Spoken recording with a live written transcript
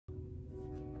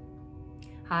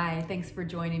Hi, thanks for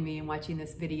joining me and watching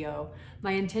this video.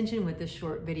 My intention with this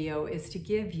short video is to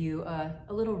give you a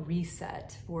little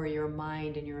reset for your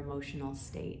mind and your emotional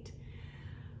state.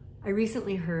 I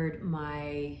recently heard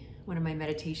one of my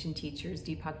meditation teachers,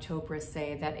 Deepak Chopra,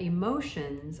 say that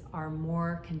emotions are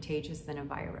more contagious than a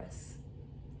virus.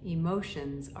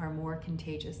 Emotions are more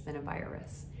contagious than a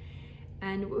virus.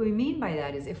 And what we mean by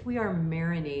that is if we are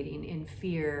marinating in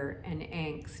fear and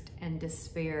angst and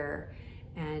despair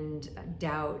and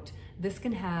doubt, this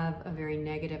can have a very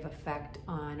negative effect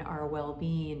on our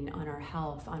well-being, on our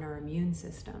health, on our immune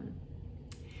system.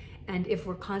 And if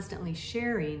we're constantly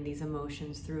sharing these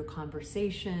emotions through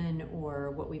conversation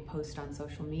or what we post on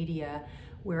social media,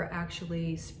 we're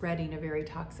actually spreading a very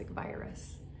toxic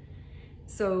virus.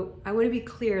 So I want to be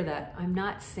clear that I'm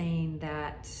not saying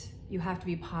that you have to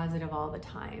be positive all the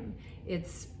time.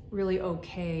 It's really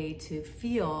okay to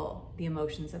feel the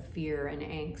emotions of fear and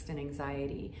angst and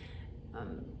anxiety.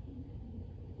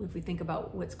 If we think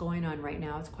about what's going on right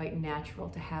now, it's quite natural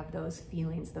to have those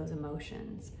feelings, those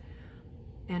emotions.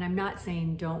 And I'm not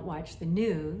saying don't watch the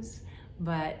news,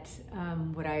 but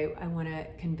what I want to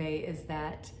convey is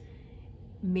that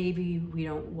maybe we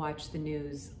don't watch the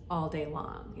news all day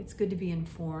long. It's good to be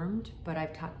informed, but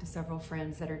I've talked to several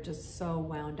friends that are just so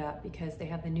wound up because they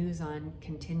have the news on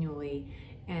continually,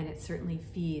 and it certainly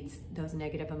feeds those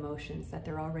negative emotions that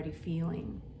they're already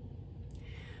feeling.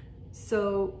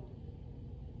 So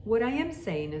what I am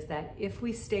saying is that if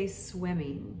we stay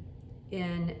swimming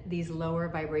in these lower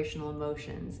vibrational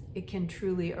emotions, it can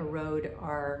truly erode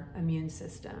our immune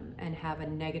system and have a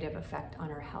negative effect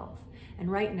on our health.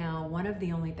 And right now, one of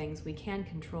the only things we can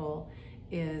control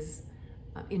is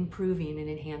improving and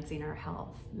enhancing our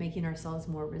health, making ourselves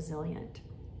more resilient.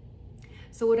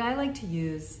 So what I like to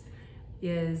use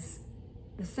is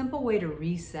the simple way to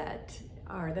reset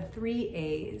are the 3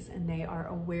 A's, and they are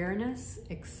awareness,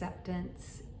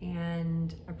 acceptance,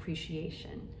 and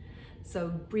appreciation. So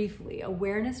briefly,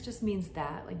 awareness just means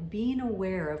that, like being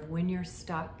aware of when you're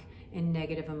stuck in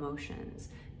negative emotions,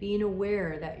 being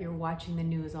aware that you're watching the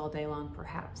news all day long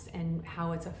perhaps, and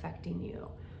how it's affecting you,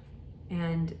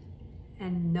 and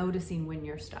noticing when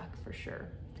you're stuck for sure.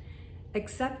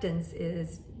 Acceptance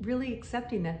is really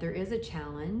accepting that there is a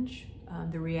challenge.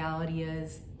 The reality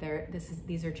is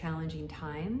these are challenging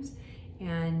times,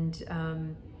 and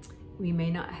we may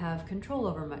not have control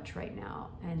over much right now.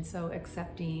 And so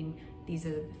accepting these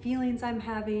are the feelings I'm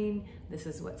having, this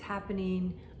is what's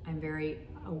happening, I'm very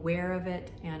aware of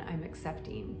it, and I'm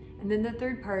accepting. And then the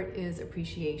third part is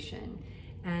appreciation.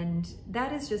 And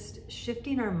that is just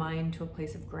shifting our mind to a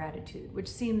place of gratitude, which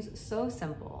seems so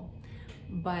simple,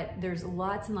 but there's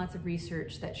lots and lots of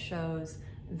research that shows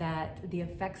that the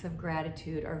effects of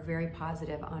gratitude are very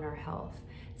positive on our health.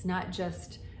 It's not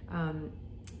just,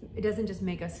 it doesn't just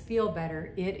make us feel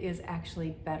better, it is actually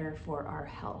better for our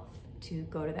health to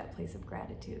go to that place of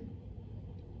gratitude.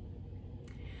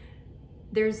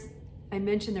 I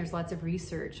mentioned there's lots of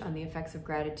research on the effects of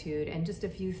gratitude, and just a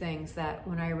few things that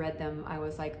when I read them, I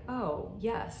was like, oh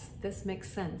yes, this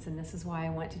makes sense, and this is why I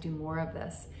want to do more of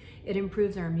this. It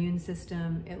improves our immune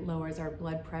system, it lowers our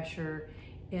blood pressure,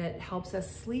 it helps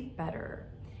us sleep better.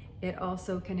 It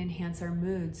also can enhance our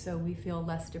mood so we feel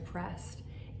less depressed,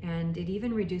 and it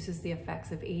even reduces the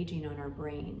effects of aging on our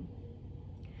brain.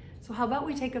 So how about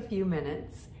we take a few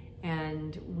minutes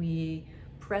and we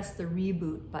press the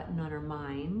reboot button on our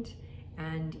mind,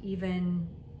 and even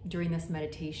during this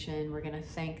meditation, we're going to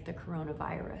thank the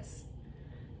coronavirus.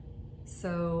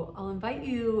 So I'll invite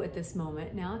you at this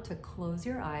moment now to close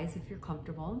your eyes if you're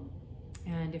comfortable.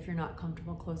 And if you're not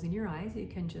comfortable closing your eyes, you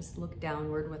can just look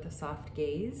downward with a soft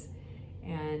gaze,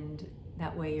 and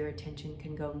that way your attention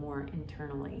can go more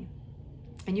internally.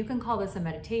 And you can call this a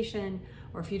meditation,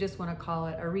 or if you just want to call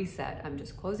it a reset, I'm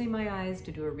just closing my eyes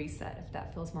to do a reset if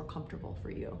that feels more comfortable for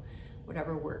you,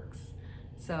 whatever works.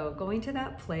 So going to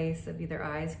that place of either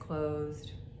eyes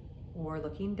closed or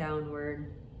looking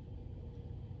downward.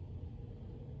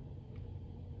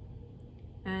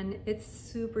 And it's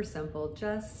super simple,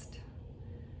 just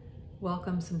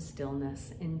welcome some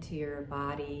stillness into your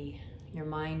body. Your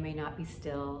mind may not be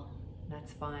still,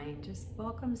 that's fine. Just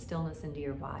welcome stillness into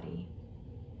your body.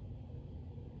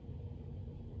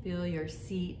 Feel your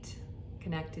seat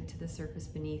connected to the surface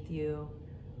beneath you.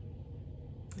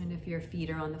 And if your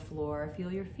feet are on the floor,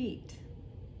 feel your feet.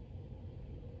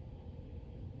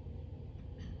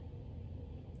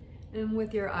 And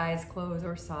with your eyes closed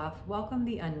or soft, welcome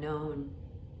the unknown.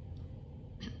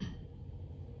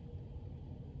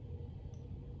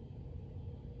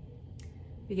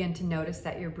 Begin to notice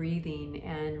that you're breathing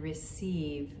and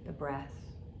receive the breath.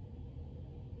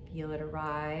 Feel it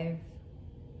arrive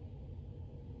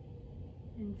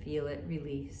and feel it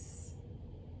release.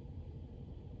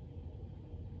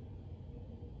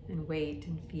 And wait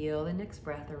and feel the next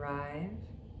breath arrive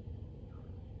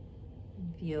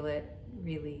and feel it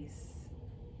release.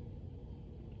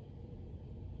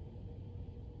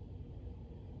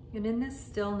 And in this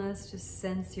stillness, just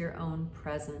sense your own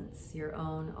presence, your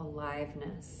own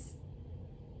aliveness.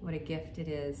 What a gift it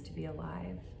is to be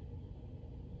alive.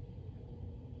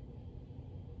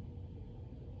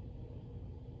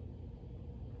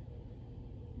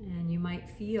 And you might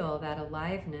feel that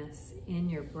aliveness in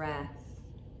your breath.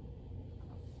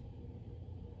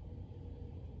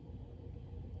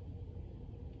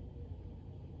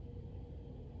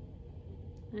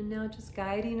 And now just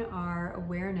guiding our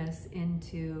awareness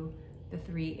into the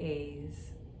 3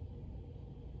 A's.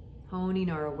 Honing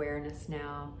our awareness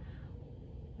now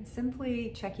by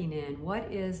simply checking in.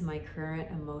 What is my current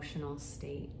emotional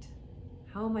state?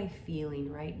 How am I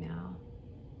feeling right now?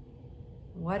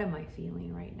 What am I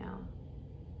feeling right now?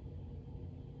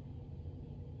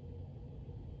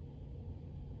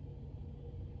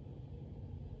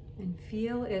 And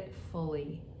feel it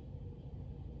fully.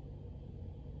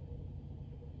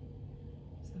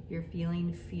 So if you're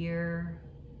feeling fear,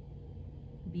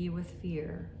 be with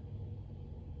fear.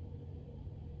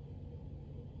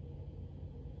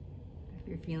 If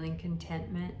you're feeling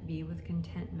contentment, be with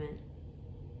contentment.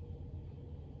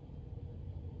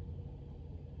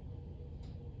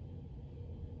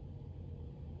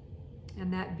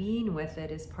 And that being with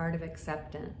it is part of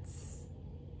acceptance.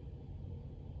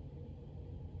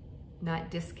 Not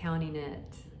discounting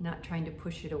it, not trying to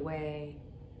push it away,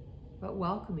 but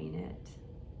welcoming it.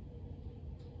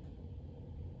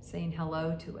 Saying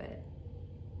hello to it.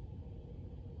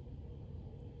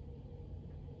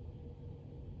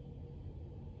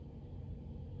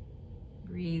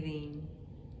 Breathing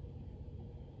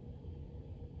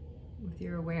with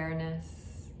your awareness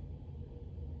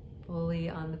fully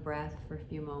on the breath for a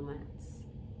few moments.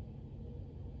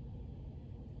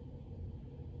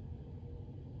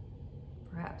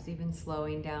 Perhaps even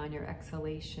slowing down your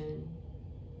exhalation.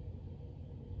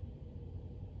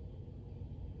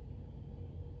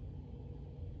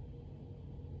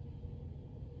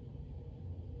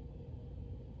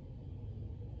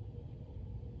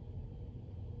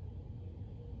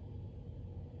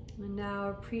 And now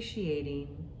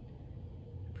appreciating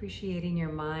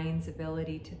your mind's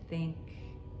ability to think,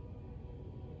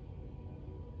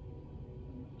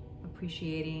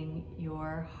 appreciating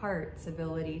your heart's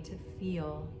ability to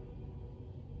feel,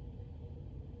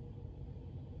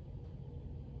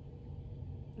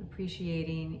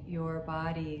 appreciating your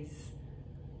body's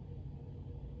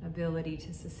ability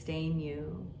to sustain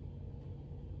you,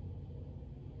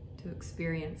 to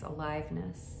experience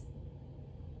aliveness.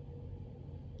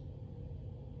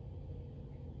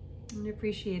 And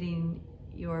appreciating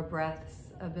your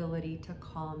breath's ability to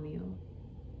calm you.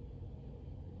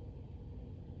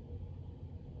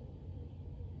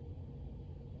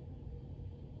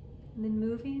 And then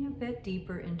moving a bit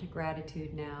deeper into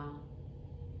gratitude now.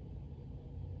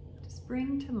 Just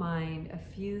bring to mind a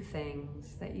few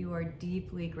things that you are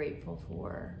deeply grateful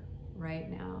for right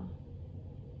now.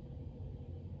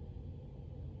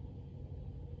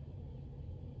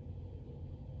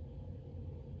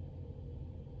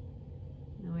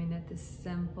 Knowing that this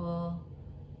simple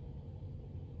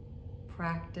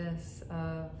practice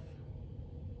of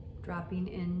dropping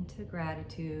into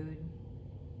gratitude,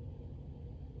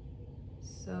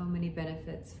 so many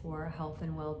benefits for health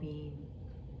and well-being.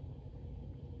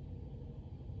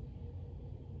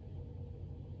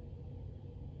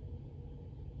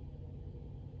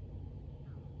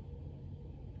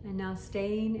 And now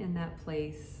staying in that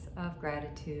place of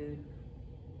gratitude,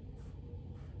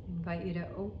 I invite you to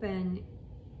open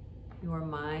your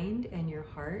mind and your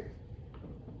heart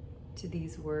to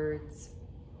these words.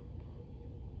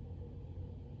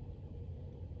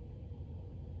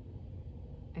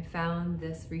 I found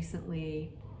this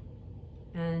recently,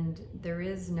 and there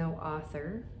is no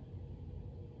author,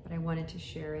 but I wanted to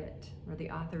share it, or the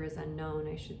author is unknown,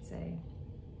 I should say.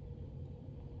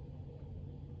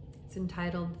 It's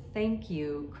entitled, "Thank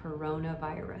You,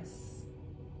 Coronavirus."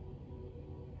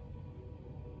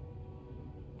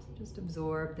 Just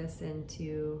absorb this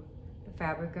into the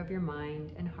fabric of your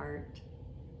mind and heart.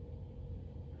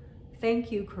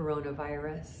 Thank you,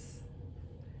 coronavirus.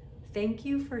 Thank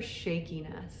you for shaking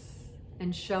us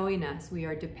and showing us we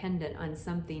are dependent on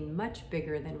something much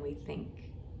bigger than we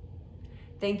think.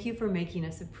 Thank you for making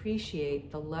us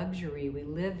appreciate the luxury we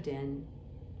lived in,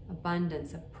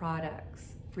 abundance of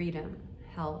products, freedom,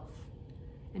 health,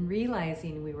 and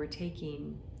realizing we were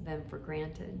taking them for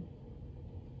granted.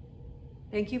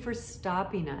 Thank you for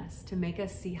stopping us to make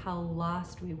us see how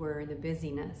lost we were in the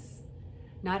busyness,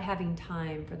 not having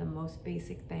time for the most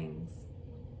basic things.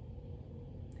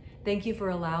 Thank you for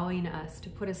allowing us to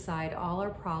put aside all our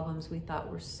problems we thought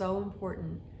were so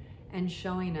important and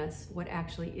showing us what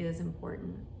actually is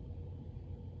important.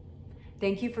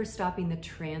 Thank you for stopping the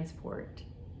transport.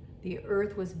 The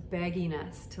earth was begging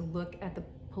us to look at the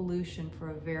pollution for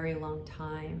a very long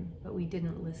time, but we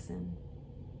didn't listen.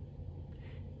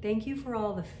 Thank you for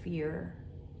all the fear.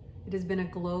 It has been a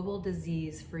global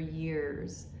disease for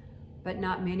years, but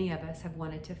not many of us have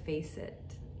wanted to face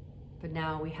it. But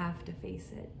now we have to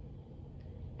face it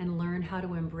and learn how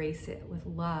to embrace it with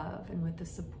love and with the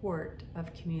support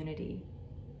of community.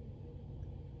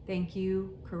 Thank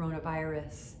you,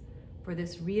 coronavirus, for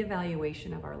this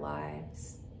reevaluation of our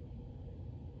lives.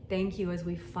 Thank you as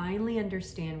we finally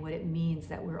understand what it means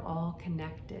that we're all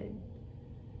connected.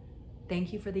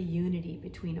 Thank you for the unity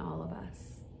between all of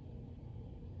us.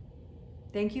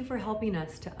 Thank you for helping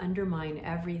us to undermine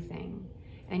everything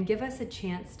and give us a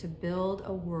chance to build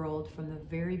a world from the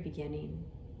very beginning.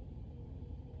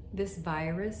 This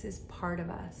virus is part of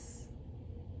us.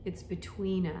 It's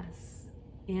between us,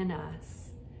 in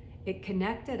us. It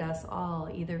connected us all,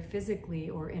 either physically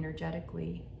or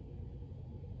energetically.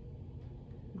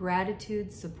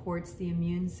 Gratitude supports the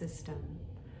immune system,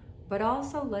 but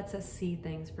also lets us see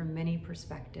things from many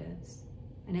perspectives.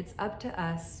 And it's up to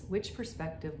us which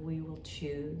perspective we will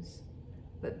choose,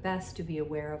 but best to be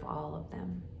aware of all of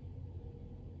them.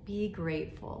 Be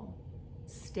grateful.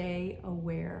 Stay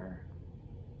aware.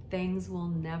 Things will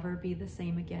never be the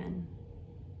same again.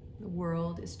 The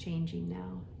world is changing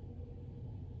now.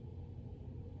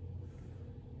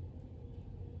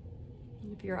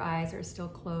 If your eyes are still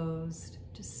closed,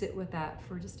 just sit with that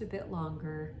for just a bit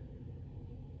longer.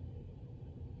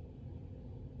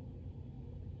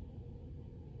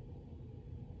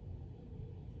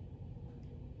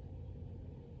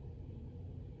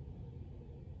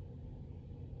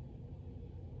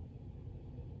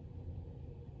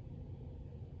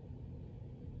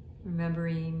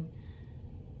 Remembering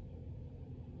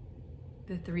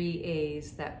the 3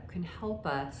 A's that can help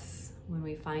us when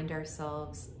we find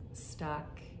ourselves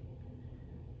stuck.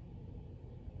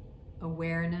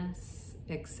 Awareness,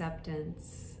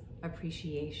 acceptance,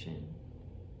 appreciation.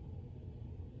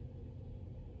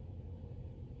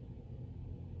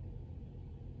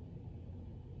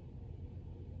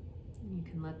 You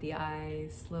can let the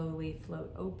eyes slowly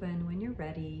float open when you're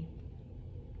ready.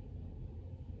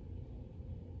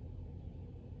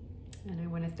 And I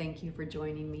want to thank you for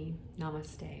joining me.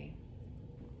 Namaste.